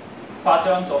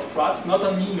patterns of traps, not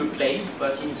only in a plane,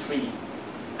 but in 3D.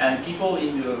 And people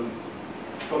in the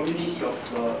community of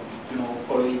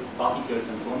colloid particles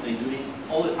and so on, they do it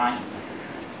all the time.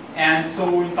 And so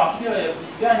in particular, I have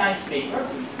this very nice paper,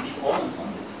 so it's a bit old and so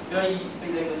on. It's very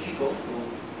pedagogical, so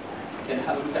you can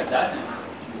have a look at that and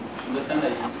understand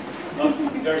that it's not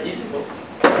very difficult.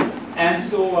 And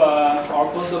so our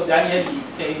postdoc Daniel, he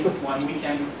came one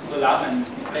weekend to the lab and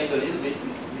we played a little bit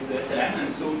with the SLM.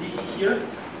 And so this is here.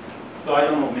 So I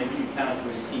don't know, maybe you cannot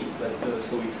really see it, but so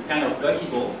it's a kind of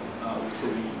buckyball. So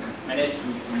we managed to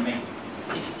make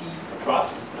 60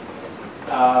 traps.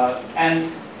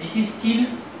 And this is still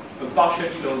a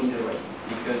partially loaded array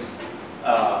because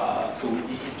so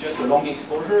this is just a long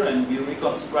exposure, and we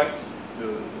reconstruct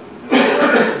the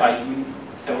by doing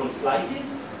several slices.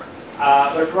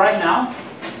 But right now,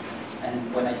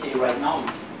 and when I say right now,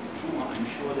 it's true, I'm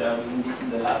sure they are doing this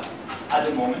in the lab at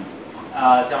the moment.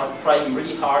 They are trying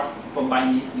really hard to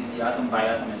combine this with the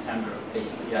atom-by-atom assembler,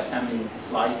 basically assembling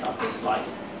slice after slice.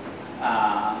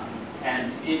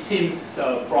 And it seems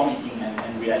promising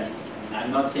and realistic. And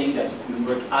I'm not saying that it will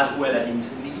work as well as in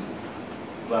 2D,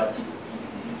 but it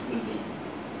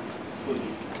will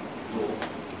be. So,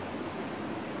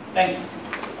 thanks.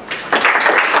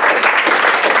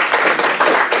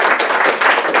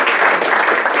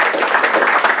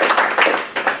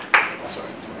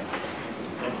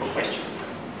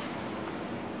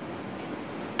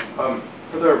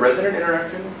 For the resonant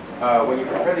interaction, when you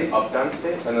prepare the up-down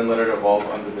state and then let it evolve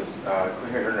under this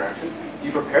coherent interaction, do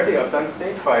you prepare the up-down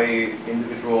state by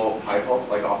individual pi pulse,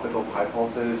 like optical pi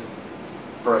pulses,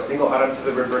 for a single atom to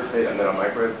the Rydberg state and then a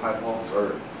microwave pi pulse,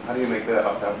 or how do you make the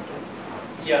up-down state?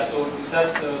 Yeah, so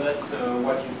that's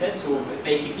what you said. So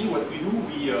basically what we do,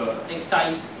 we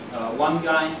excite one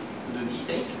guy to the D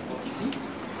state optically,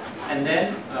 and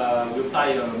then we apply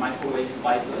a microwave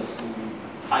bypass, so we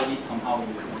hide it somehow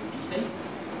in the D state,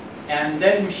 and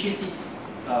then we shift it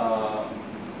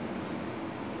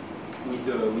with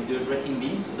the addressing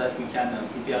beam so that we can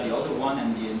prepare the other one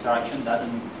and the interaction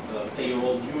doesn't play a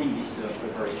role during this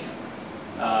preparation.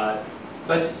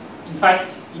 But in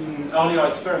fact, in earlier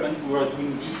experiments, we were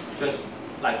doing this just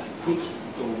like quick,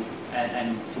 so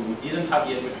so we didn't have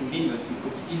the addressing beam, but we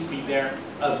could still prepare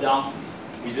up-down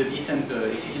with a decent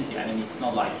efficiency. I mean, it's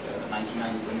not like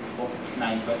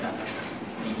 99.9%, it's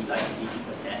maybe like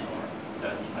 80% or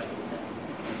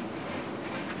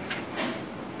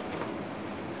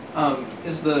 75%.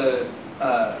 Is the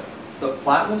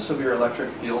flatness of your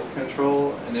electric field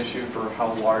control an issue for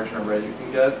how large an array you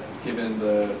can get, given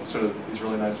the sort of these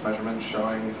really nice measurements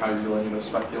showing how you really need to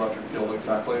spec the electric field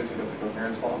exactly to get the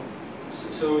coherence law?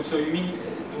 So you mean,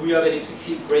 do we have electric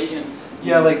field gradients?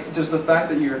 Yeah, like does the fact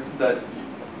that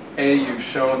you've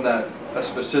shown that a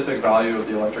specific value of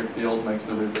the electric field makes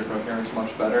the Rydberg coherence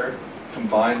much better,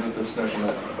 combined with this notion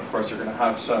that of course you're going to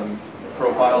have some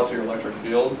profile to your electric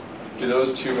field, do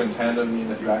those two in tandem mean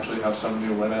that you actually have some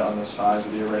new limit on the size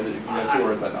of the array that you can get to,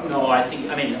 or is that not? No,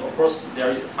 I mean, of course,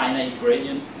 there is a finite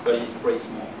gradient, but it's pretty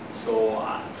small. So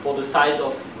for the size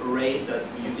of arrays that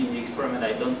we use in the experiment,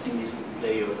 I don't think this would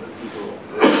play a big role.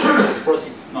 Of course,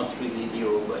 it's not strictly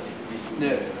zero, but this would.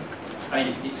 Yeah. I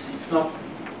mean, it's not.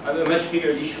 A much bigger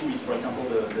issue is, for example,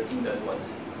 the thing that was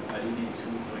alluded to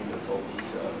during the talk is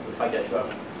the fact that you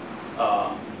have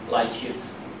light shifts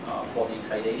for the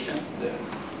excitation. Yeah.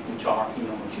 Which are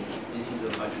homogeneous. This is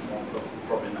a much more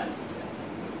problematic.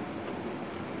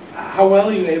 How well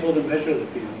are you able to measure the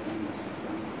field?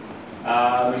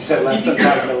 You said less than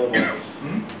 5 millivolts.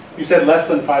 You said less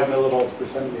than 5 millivolts per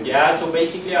centimeter. Yeah, so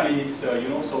basically, I mean, it's, so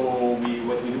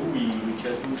what we do, we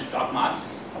just do stark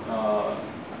maps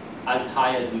as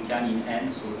high as we can in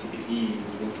N, so typically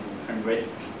we go to 100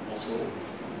 or so,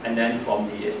 and then from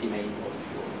the estimate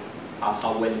of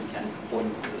how well you can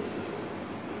point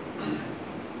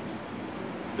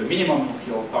the minimum of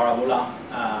your parabola,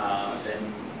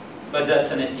 but that's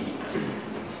an estimate.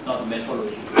 It's not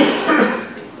methodology.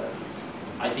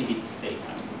 I think it's safe.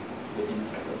 I mean, within a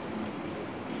factor of 2,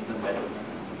 even better than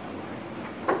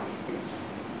I would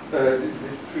say.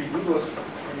 This 3D was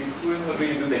really cool. How do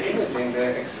you do the imaging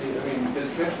there actually? I mean, this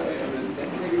stretch I understand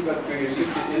maybe, but do you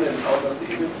shift it in and out of the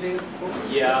imaging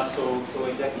focus? Yeah, so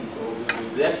exactly. So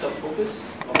the depth of focus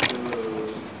of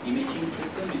the imaging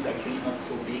system is actually not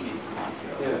so big. It's like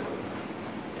maybe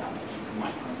 2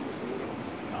 microns or so,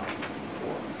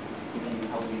 4, depending on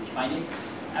how we define it.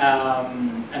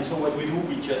 And so what we do,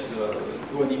 we just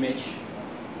do an image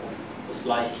of a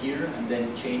slice here, and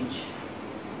then change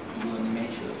to an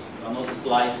image of another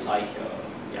slice like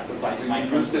 5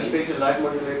 microns. Use the spatial light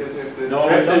modulator to have the No,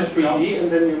 traps in we don't, 3D,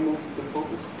 and then you move the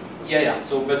focus. Yeah.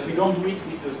 So, but we don't do it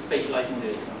with the spatial light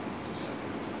modulator.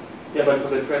 Yeah, but for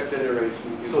the trap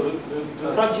generation. So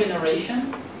the trap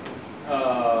generation,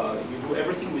 you do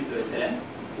everything with the SLM.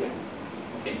 Yeah.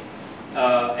 Okay.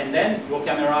 And then your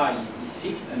camera is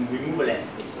fixed, and we move a lens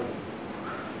basically.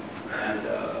 And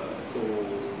so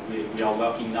we are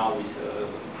working now with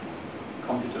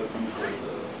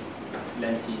computer-controlled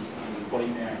lenses and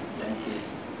polymer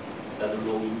lenses that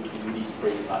allow you to do this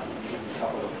pretty fast in a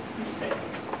couple of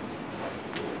milliseconds.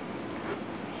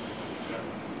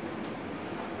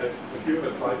 Have you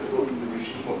ever tried to go in the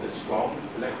regime of the strong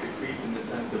electric field in the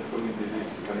sense of going into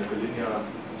this kind of a linear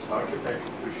Stark effect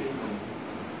regime?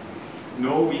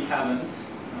 No, we haven't.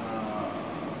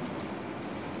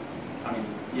 I mean,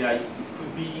 yeah, it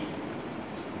could be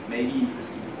maybe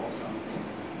interesting for some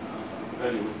things.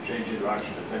 Well, you would change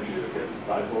interaction, essentially you get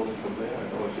dipoles from there,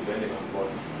 or depending on what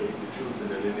state you choose in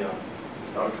the linear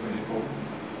Stark manifold.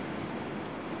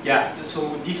 Yeah,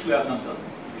 so this we have not done.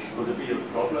 Would there be a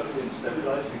problem in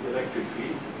stabilizing the electric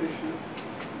field sufficiently?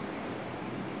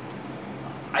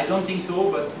 I don't think so,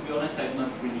 but to be honest, I've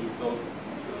not really thought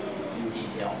in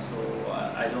detail. So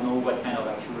I don't know what kind of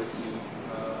accuracy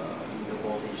in the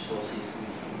voltage sources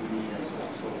we need and so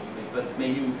on. So, but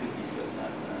maybe we could discuss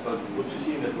that. But would you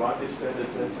see an advantage there in the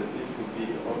sense that this would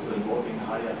be also involving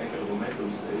higher angular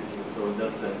momentum states? So in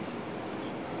that sense.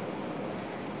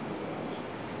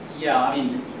 Yeah, I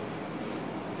mean,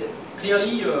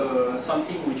 clearly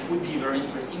something which would be very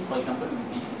interesting, for example, would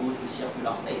be to go to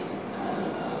circular states.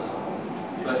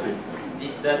 But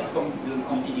that's the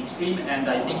complete extreme, and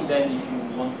I think then if you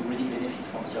want to really benefit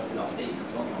from circular states and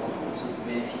so on, you want also to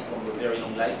benefit from a very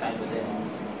long lifetime, but then you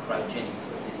need to be cryogenic.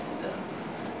 So this is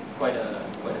quite a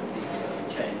big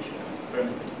challenge.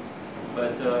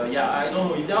 But yeah, I don't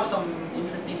know. Is there some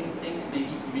interesting things maybe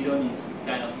to be done in some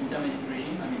kind of intermediate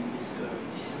regime? I mean,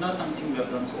 this is not something we have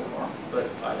done so far, but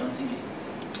I don't think it's.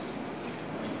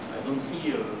 I don't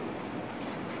see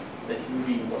that it would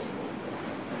be impossible.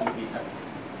 I would be happy.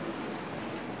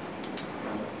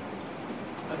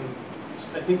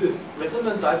 I think this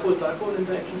resonant dipole-dipole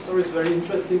interaction story is very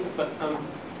interesting, but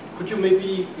could you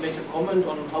maybe make a comment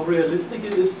on how realistic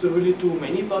it is to really do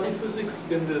many-body physics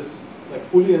in this, like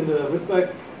fully in the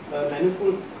Rydberg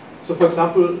manifold? So for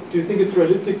example, do you think it's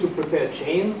realistic to prepare a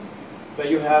chain where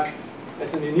you have,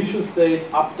 as an initial state,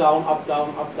 up, down, up,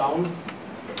 down, up, down,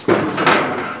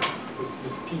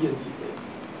 with P and D states?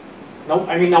 Now,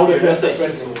 I mean, now that you have that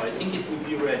dressing. I think it would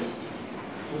be realistic.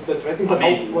 With that dressing, I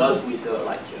mean, not with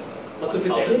like... What's the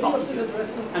fidelity of this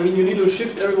addressing? I mean, you need to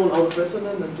shift everyone out of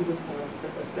resonant and do this kind of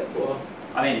step by step, or?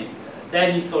 I mean,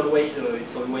 then it's always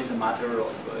a matter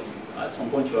of at some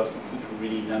point you have to put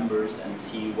really numbers and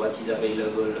see what is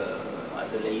available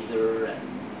as a laser, and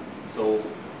so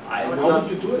I would. How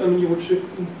would you do it? I mean, you would shift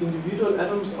individual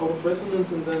atoms out of resonance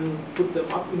and then put them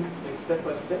up in, like, step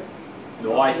by step.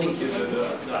 No, I think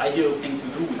the ideal thing to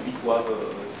do would be to have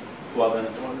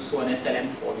also an SLM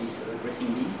for this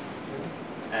dressing beam.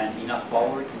 And enough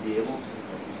power to be able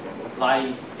to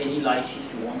apply any light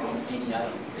shift you want on any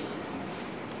atom, basically.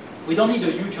 We don't need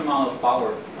a huge amount of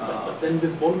power. But then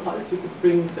with one pulse you could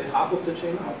bring, say, half of the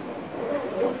chain up.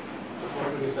 I'm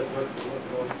wondering if that works a lot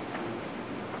more.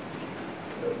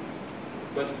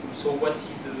 But so what is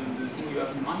the thing you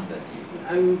have in mind that you...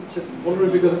 I'm just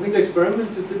wondering, because I think the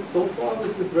experiments you did so far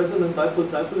with this resonant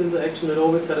dipole-dipole interaction, it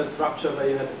always had a structure where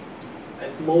you had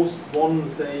at most one,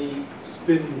 say,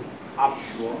 spin up.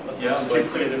 Sure. Yeah,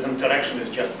 typically this interaction is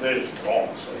just very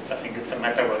strong, so I think it's a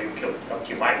matter where you can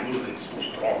optimize. Usually it's too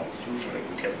strong. It's usually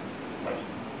you can.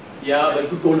 Yeah, but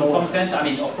in some sense, I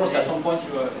mean, of course, at some point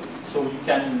so you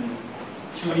can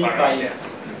tune it by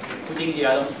putting the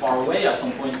atoms far away. At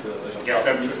some point. Yes,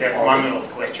 that's Manuel's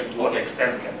question. To what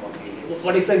extent can one be?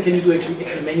 What extent can you do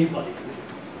actually many body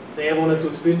physics? Say I want to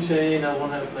do spin chain. I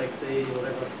want to have, like, say,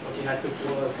 whatever what you had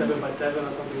before, 7x7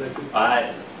 or something like this.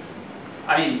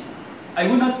 I mean, I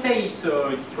would not say it's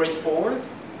straightforward,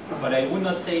 but I would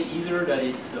not say either that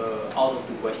it's out of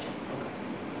the question.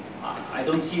 I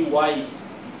don't see why it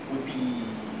would be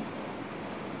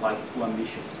like too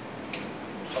ambitious.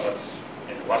 So that's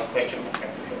the last question.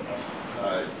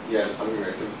 Yeah, just something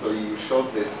very simple. So you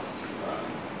showed this,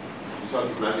 you showed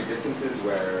these magic distances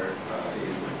where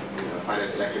in a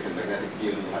finite electric and magnetic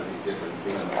field you have these different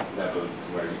signal levels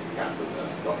where you can cancel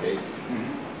the blockade.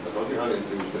 But don't you run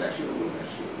into selection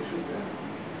issues there?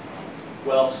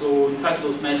 Well, so in fact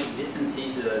those magic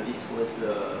distances, this was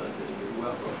the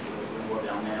work of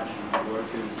Rydberg and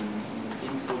workers in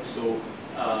Innsbruck. So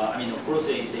I mean, of course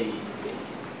they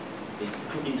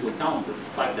took into account the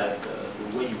fact that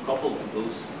the way you couple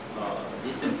those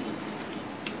distances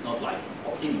is not like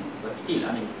optimal. But still,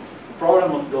 I mean, the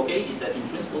problem of blockade is that in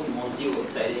principle you want zero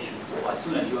oxidation. So as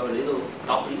soon as you have a little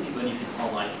coupling, even if it's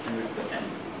not like 100%,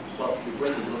 well, you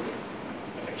break the blockade.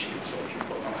 Actually, so if you,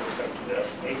 for example, set to their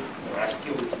state, there are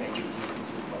still these magic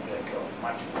distances, but they are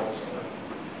much closer.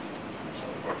 So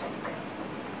for something.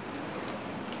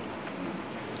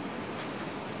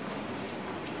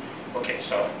 Okay,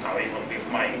 so now even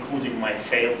with including my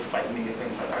failed 5-minute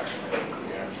introduction, I think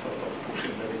we are sort of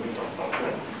pushing the limit of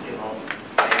tolerance,